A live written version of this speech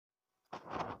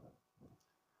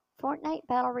Fortnite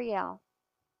Battle Royale.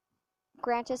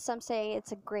 Granted, some say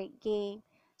it's a great game,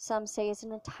 some say it's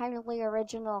an entirely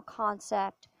original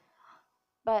concept,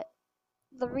 but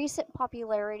the recent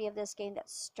popularity of this game that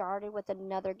started with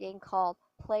another game called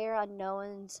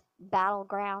PlayerUnknown's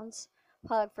Battlegrounds,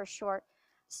 PUG for short,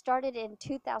 started in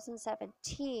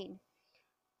 2017.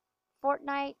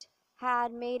 Fortnite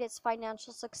had made its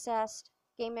financial success.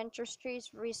 Game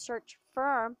industry's research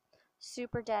firm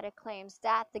SuperData claims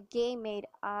that the game made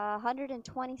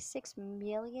 126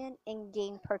 million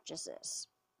in-game purchases.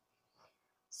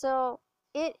 So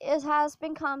has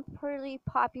become pretty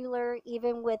popular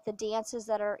even with the dances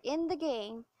that are in the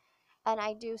game, and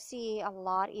I do see a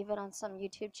lot even on some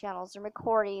YouTube channels and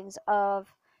recordings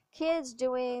of kids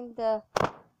doing the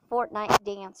Fortnite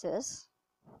dances.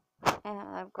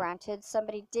 Granted,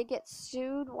 somebody did get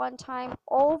sued one time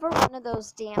over one of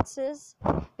those dances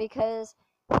because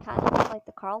it kind of looked like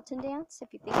the Carlton dance,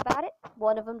 if you think about it.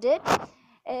 One of them did,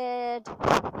 and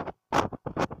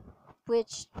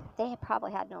which they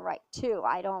probably had no right to.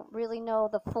 I don't really know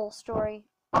the full story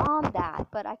on that,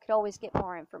 but I could always get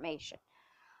more information.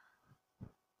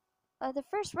 The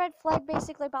first red flag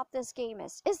basically about this game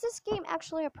is this game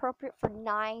actually appropriate for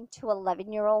 9 to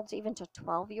 11-year-olds, even to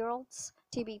 12-year-olds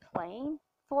to be playing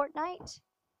Fortnite?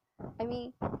 I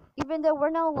mean, even though we're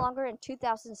no longer in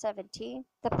 2017,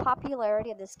 the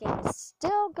popularity of this game is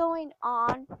still going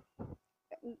on.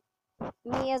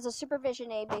 Me as a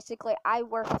supervision aide, basically, I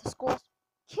work with the schools.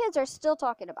 Kids are still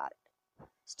talking about it.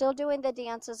 Still doing the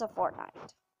dances of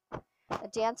Fortnite. The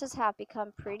dances have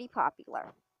become pretty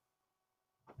popular.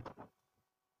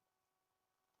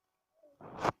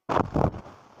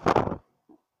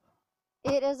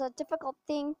 It is a difficult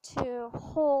thing to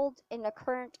hold in the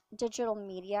current digital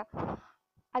media.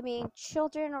 I mean,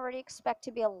 children already expect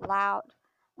to be allowed.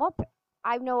 Well,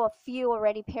 I know a few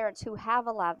already parents who have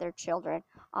allowed their children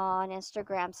on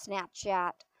Instagram,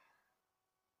 Snapchat,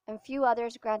 and a few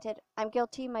others. Granted, I'm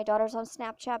guilty. My daughter's on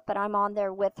Snapchat, but I'm on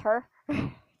there with her.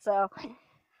 So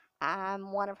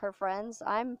I'm one of her friends.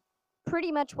 I'm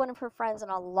pretty much one of her friends in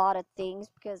a lot of things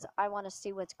because I want to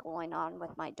see what's going on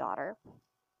with my daughter.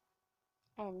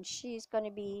 And she's going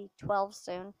to be 12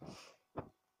 soon.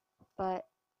 But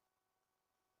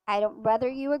I don't, whether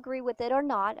you agree with it or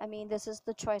not, I mean, this is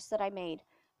the choice that I made.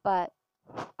 But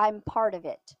I'm part of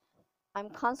it. I'm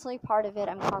constantly part of it.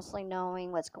 I'm constantly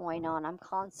knowing what's going on. I'm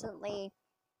constantly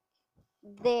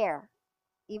there.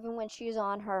 Even when she's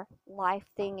on her live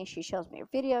thing and she shows me her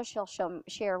videos, she'll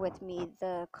share with me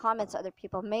the comments other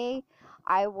people made.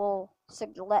 I will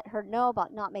let her know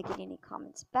about not making any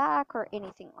comments back or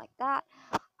anything like that.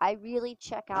 I really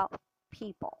check out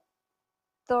people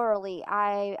thoroughly.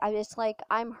 It's like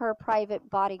I'm her private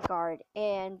bodyguard,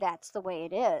 and that's the way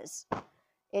it is.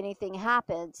 Anything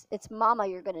happens, it's mama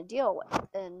you're going to deal with,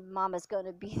 and mama's going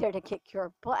to be there to kick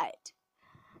your butt.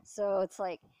 So it's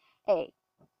like, hey.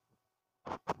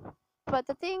 But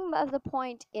the thing of the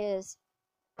point is,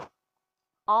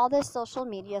 all this social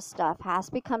media stuff has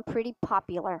become pretty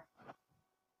popular.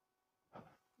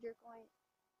 You're going.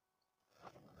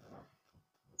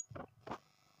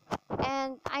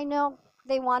 And I know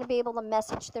they want to be able to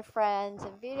message their friends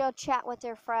and video chat with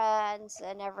their friends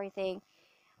and everything.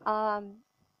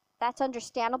 That's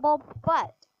understandable,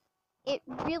 but it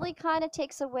really kind of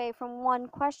takes away from one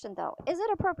question, though. Is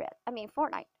it appropriate? I mean,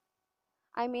 Fortnite.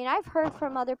 I mean, I've heard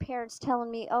from other parents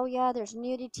telling me, oh yeah, there's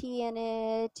nudity in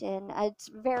it, and it's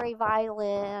very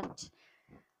violent.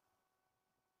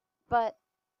 But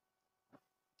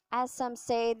as some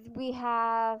say, we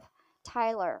have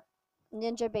Tyler,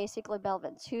 Ninja basically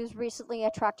Belvins, who's recently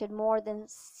attracted more than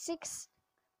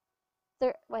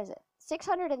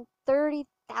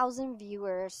 630,000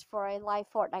 viewers for a live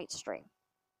Fortnite stream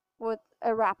with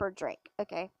a rapper Drake,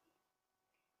 okay?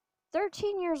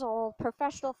 13 years old,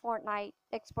 professional Fortnite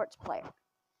esports player.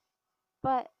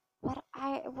 But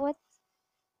I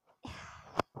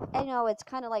know it's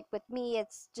kind of like with me,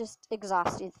 it's just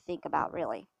exhausting to think about,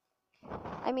 really.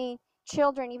 I mean,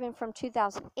 children even from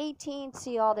 2018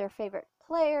 see all their favorite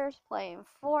players playing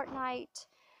Fortnite,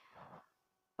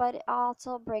 but it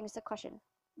also brings the question,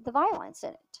 the violence in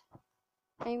it.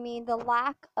 I mean, the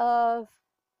lack of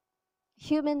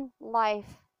human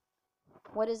life,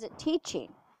 what is it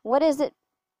teaching? What is it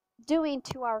doing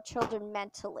to our children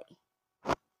mentally?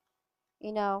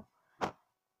 You know,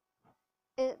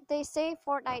 they say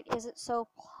Fortnite isn't so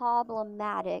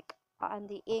problematic on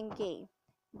the in-game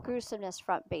gruesomeness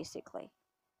front, basically.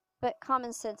 But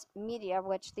common sense media,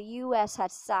 which the U.S.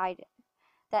 has cited,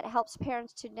 that helps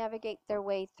parents to navigate their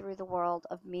way through the world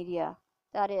of media,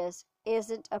 that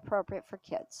isn't appropriate for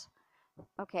kids.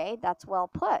 Okay, that's well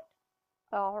put.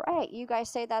 All right, you guys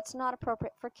say that's not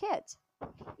appropriate for kids.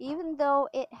 Even though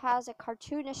it has a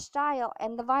cartoonish style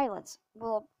and the violence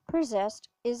will persist,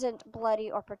 isn't bloody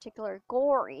or particularly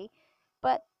gory,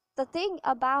 but the thing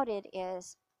about it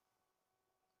is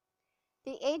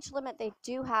the age limit they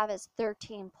do have is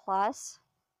 13 plus.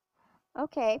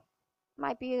 Okay,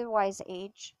 might be the wise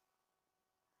age.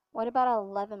 What about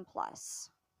 11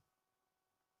 plus?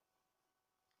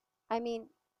 I mean,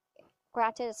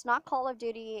 granted, it's not Call of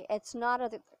Duty, it's not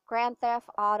a Grand Theft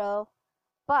Auto,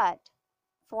 but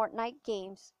Fortnite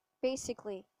games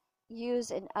basically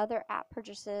use in other app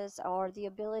purchases or the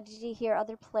ability to hear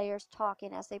other players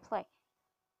talking as they play.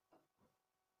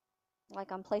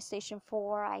 Like on PlayStation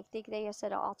 4, I think they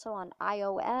said also on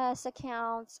iOS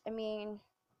accounts. I mean,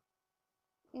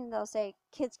 they'll say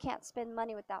kids can't spend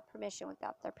money without permission,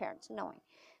 without their parents knowing.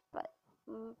 But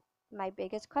my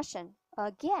biggest question,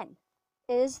 again,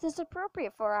 is this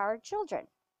appropriate for our children?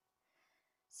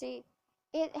 See,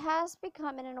 it has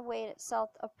become in a way itself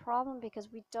a problem because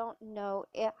we don't know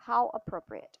how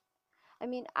appropriate. I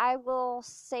mean, I will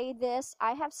say this,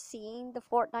 I have seen the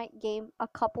Fortnite game a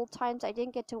couple times. I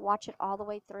didn't get to watch it all the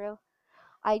way through.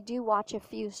 I do watch a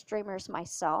few streamers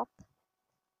myself,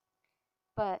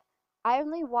 but I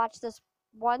only watched this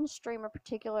one streamer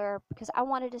particular because I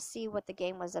wanted to see what the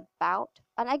game was about,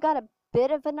 and I got a bit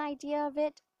of an idea of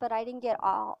it, but I didn't get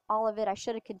all of it. I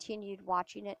should have continued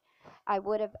watching it. I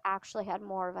would have actually had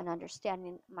more of an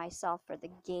understanding myself for the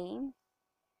game.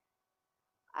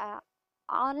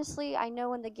 Honestly, I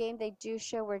know in the game they do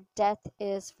show where death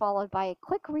is followed by a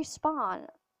quick respawn,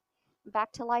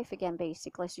 back to life again,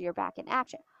 basically, so you're back in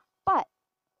action. But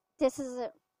this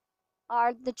isn't,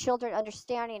 are the children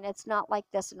understanding it's not like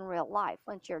this in real life.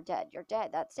 Once you're dead,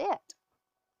 that's it.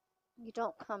 You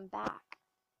don't come back.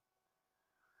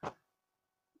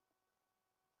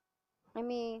 I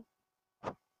mean,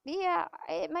 yeah,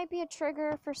 it might be a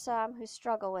trigger for some who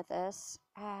struggle with this.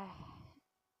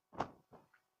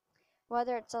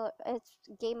 Whether it's a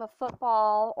game of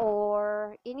football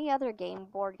or any other game,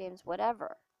 board games,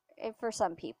 whatever, for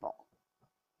some people,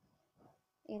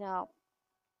 you know.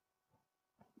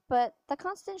 But the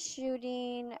constant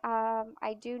shooting,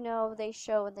 I do know they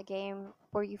show in the game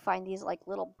where you find these like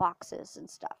little boxes and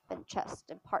stuff and chests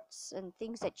and parts and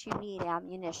things that you need,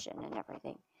 ammunition and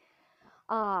everything.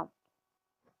 But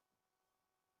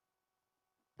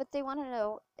they want to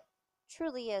know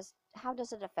truly is how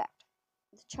does it affect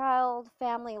the child,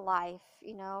 family life,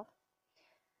 you know.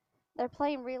 They're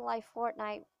playing real life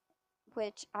Fortnite,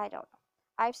 which I don't know.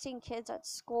 I've seen kids at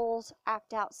schools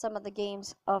act out some of the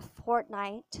games of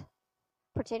Fortnite,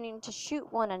 pretending to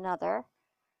shoot one another.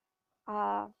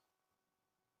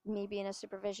 Me being a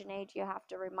supervision aide, you have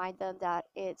to remind them that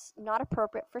it's not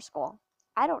appropriate for school.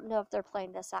 I don't know if they're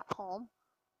playing this at home,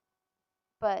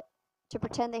 but to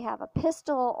pretend they have a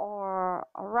pistol or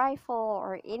a rifle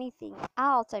or anything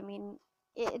else, I mean,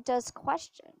 it does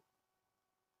question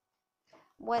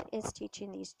what is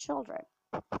teaching these children.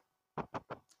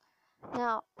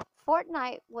 Now,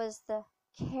 Fortnite was the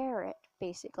carrot,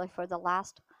 basically, for the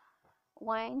last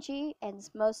YNG and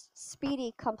most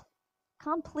speedy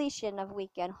completion of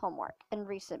weekend homework in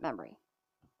recent memory.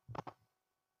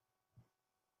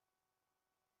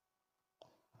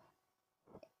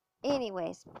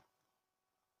 Anyways,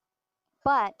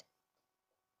 but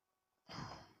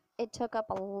it took up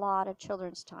a lot of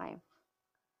children's time.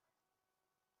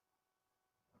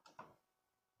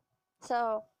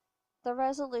 So the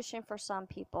resolution for some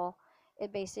people,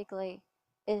 it basically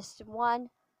is to, one,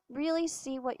 really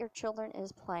see what your children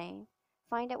is playing,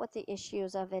 find out what the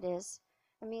issues of it is.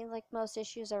 I mean, like most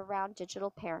issues are around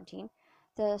digital parenting.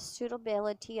 The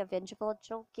suitability of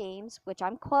individual games, which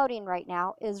I'm quoting right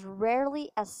now, is rarely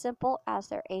as simple as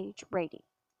their age rating.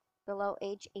 Below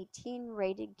age 18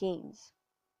 rated games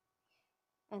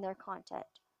and their content.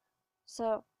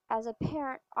 So as a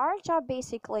parent, our job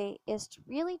basically is to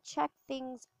really check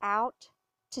things out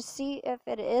to see if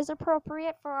it is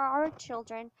appropriate for our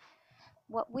children,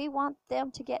 what we want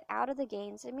them to get out of the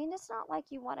games. I mean, it's not like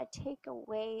you want to take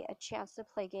away a chance to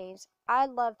play games. I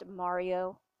loved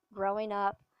Mario growing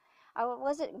up. I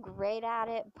wasn't great at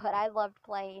it, but I loved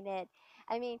playing it.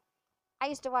 I mean, I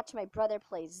used to watch my brother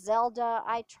play Zelda.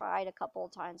 I tried a couple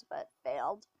of times, but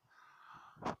failed.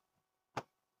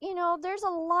 You know, there's a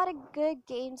lot of good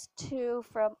games too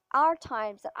from our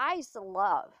times that I used to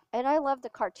love. And I love the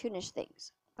cartoonish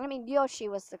things. I mean, Yoshi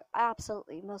was the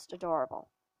absolutely most adorable.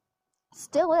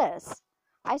 Still is.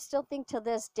 I still think to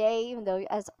this day, even though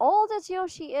as old as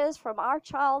Yoshi is from our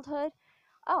childhood,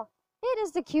 oh, it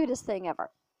is the cutest thing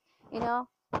ever. You know?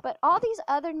 But all these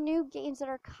other new games that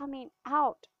are coming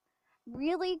out,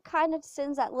 really kind of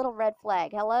sends that little red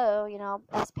flag. Hello,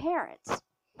 as parents.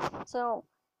 So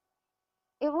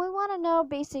if we want to know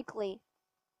basically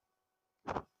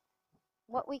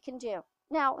what we can do.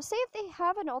 Now, say if they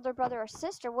have an older brother or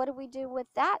sister, what do we do with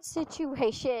that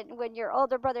situation when your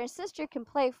older brother and sister can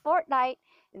play Fortnite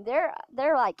and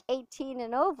they're like 18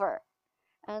 and over,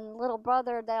 and little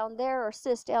brother down there or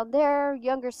sis down there,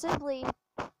 younger sibling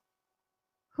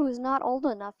who's not old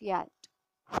enough yet,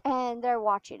 and they're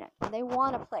watching it and they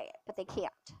want to play it, but they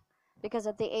can't because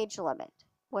of the age limit.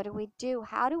 What do we do?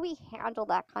 How do we handle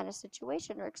that kind of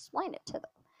situation or explain it to them?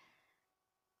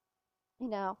 You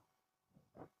know,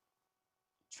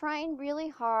 trying really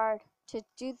hard to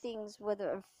do things with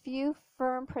a few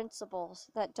firm principles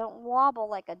that don't wobble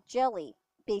like a jelly,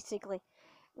 basically.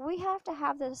 We have to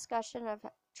have the discussion of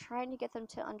trying to get them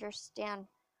to understand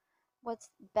what's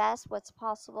best, what's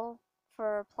possible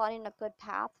for plotting a good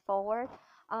path forward.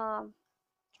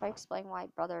 Try to explain why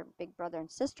big brother and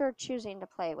sister are choosing to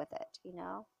play with it.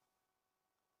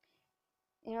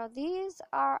 These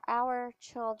are our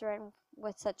children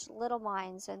with such little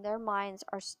minds, and their minds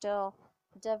are still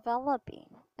developing.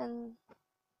 And,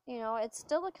 it's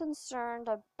still a concern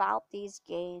about these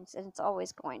games, and it's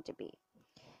always going to be.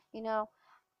 You know,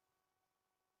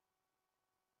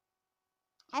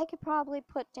 I could probably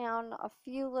put down a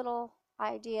few little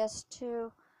ideas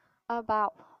too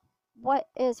about what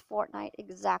is Fortnite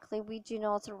exactly. We do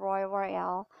know it's a Royal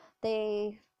Royale.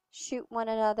 They shoot one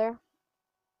another.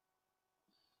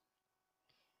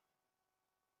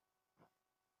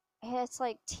 It's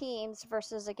like teams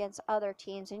versus against other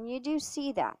teams, and you do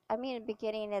see that. I mean, in the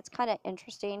beginning, it's kind of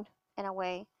interesting in a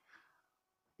way.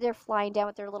 They're flying down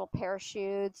with their little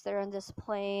parachutes. They're in this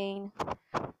plane.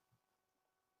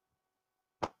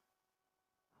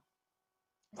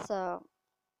 So,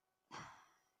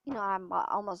 I'm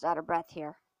almost out of breath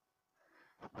here,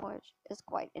 which is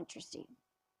quite interesting.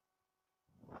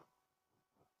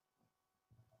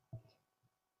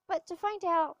 But to find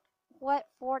out what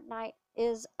Fortnite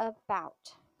is about,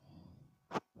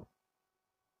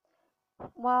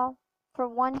 well, for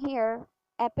one here,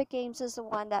 Epic Games is the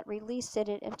one that released it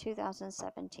in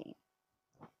 2017.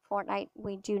 Fortnite,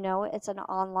 we do know it's an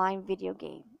online video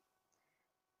game.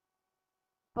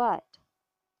 But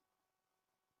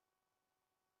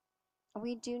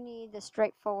we do need the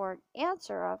straightforward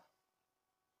answer of,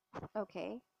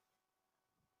 okay,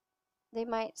 they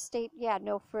might state, yeah,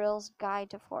 no frills guide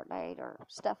to Fortnite or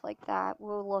stuff like that.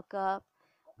 We'll look up.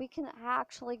 We can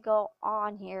actually go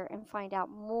on here and find out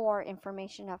more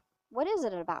information of what is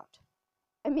it about.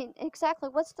 I mean, exactly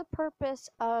what's the purpose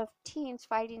of teams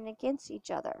fighting against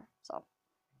each other? So,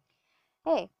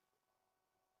 hey,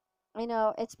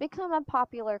 it's become a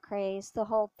popular craze, the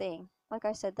whole thing. Like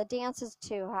I said, the dances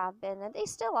too have been, and they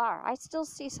still are. I still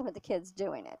see some of the kids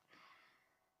doing it.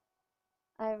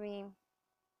 I mean,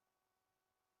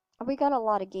 we got a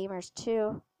lot of gamers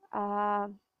too.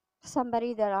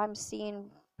 Somebody that I'm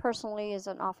seeing personally is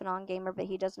an off and on gamer, but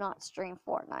he does not stream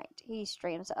Fortnite. He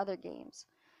streams other games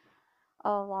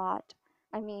a lot.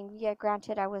 I mean, yeah,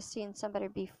 granted, I was seeing somebody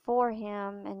before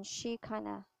him, and she kind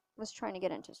of was trying to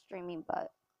get into streaming,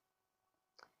 but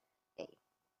hey.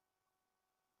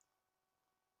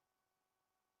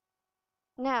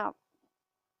 Now,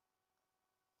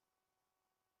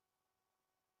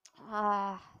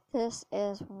 this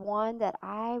is one that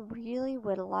I really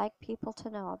would like people to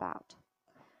know about.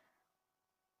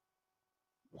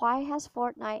 Why has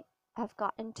Fortnite have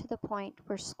gotten to the point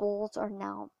where schools are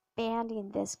now banning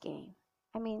this game?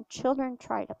 I mean, children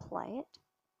try to play it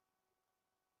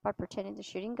by pretending to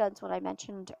shooting guns, what I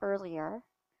mentioned earlier.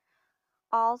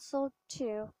 Also,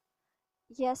 too,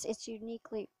 yes, it's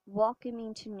uniquely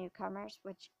welcoming to newcomers,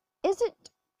 which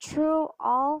isn't true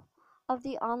all of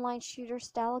the online shooter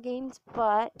style games,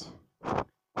 but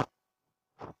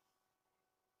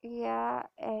yeah,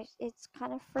 it's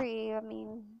kind of free. I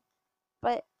mean,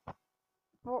 but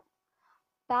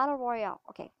Battle Royale,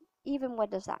 okay, even what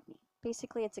does that mean?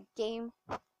 Basically, it's a game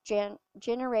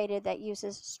generated that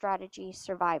uses strategy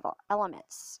survival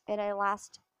elements in a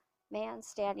last man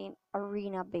standing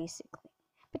arena, basically.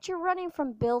 But you're running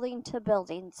from building to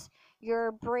buildings.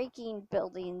 You're breaking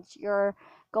buildings. You're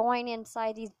going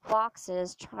inside these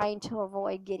boxes trying to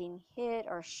avoid getting hit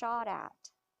or shot at.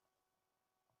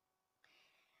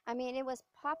 I mean, it was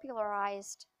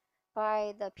popularized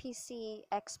by the PC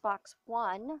Xbox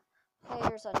One,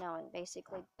 Players Unknown,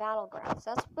 basically, Battlegrounds.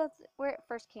 That's where it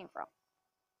first came from.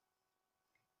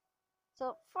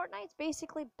 So Fortnite's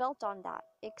basically built on that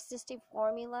existing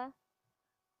formula.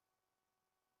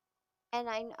 And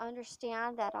I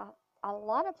understand that a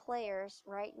lot of players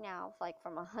right now, like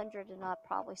from 100 and up,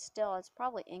 probably still, it's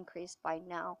probably increased by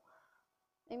now.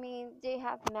 I mean, they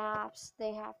have maps,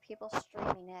 they have people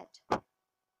streaming it,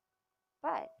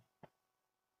 but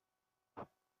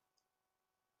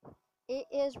it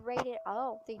is rated.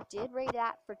 Oh, they did rate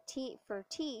that for T.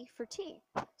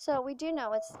 So we do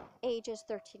know it's ages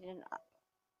 13 and up.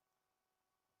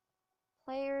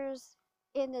 Players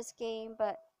in this game,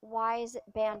 but why is it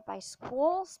banned by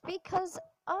schools? Because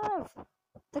of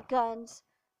the guns,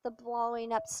 the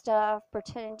blowing up stuff,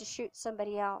 pretending to shoot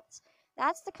somebody else.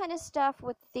 That's the kind of stuff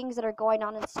with things that are going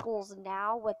on in schools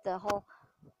now with the whole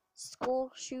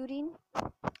school shooting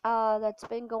that's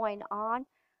been going on.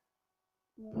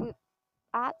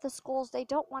 At the schools, they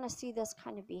don't want to see this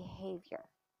kind of behavior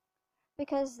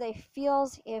because they feel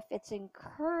as if it's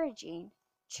encouraging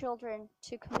children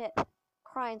to commit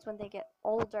crimes when they get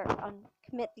older and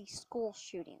commit these school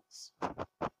shootings.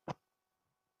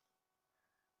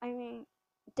 I mean,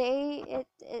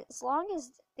 as long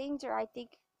as things are, I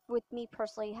think, with me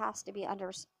personally, has to be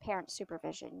under parent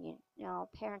supervision. You know,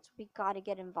 parents, we got to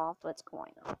get involved with what's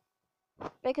going on.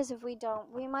 Because if we don't,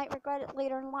 we might regret it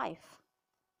later in life.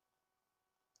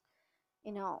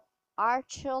 You know, our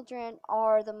children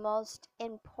are the most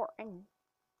important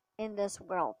in this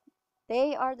world.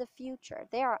 They are the future.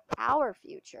 They are our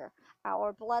future,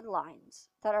 our bloodlines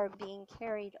that are being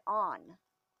carried on.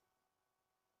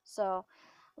 So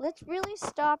let's really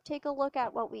stop, take a look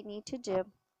at what we need to do.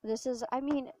 This is, I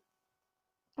mean,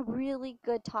 a really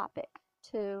good topic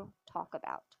to talk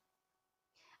about.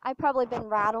 I've probably been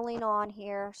rattling on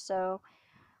here, so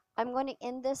I'm going to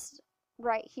end this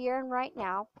right here and right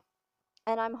now.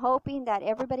 And I'm hoping that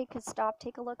everybody could stop,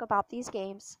 take a look about these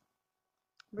games.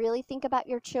 Really think about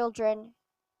your children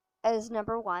as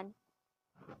number one.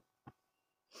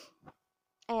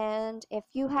 And if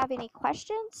you have any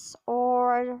questions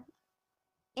or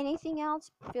anything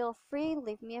else, feel free,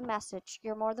 leave me a message.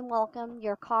 You're more than welcome.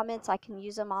 Your comments, I can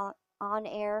use them on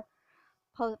air,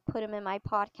 put them in my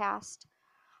podcast.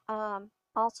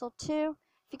 Also, too,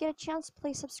 if you get a chance,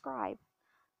 please subscribe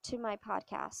to my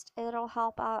podcast. It'll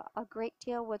help out a great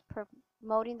deal with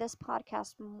promoting this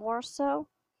podcast more so,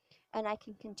 and I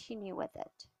can continue with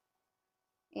it.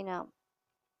 You know,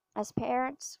 as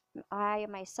parents, I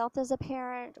myself as a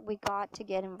parent, we got to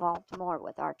get involved more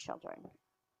with our children.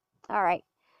 All right.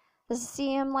 This is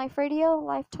CM Life Radio,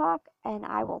 Life Talk, and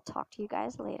I will talk to you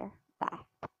guys later.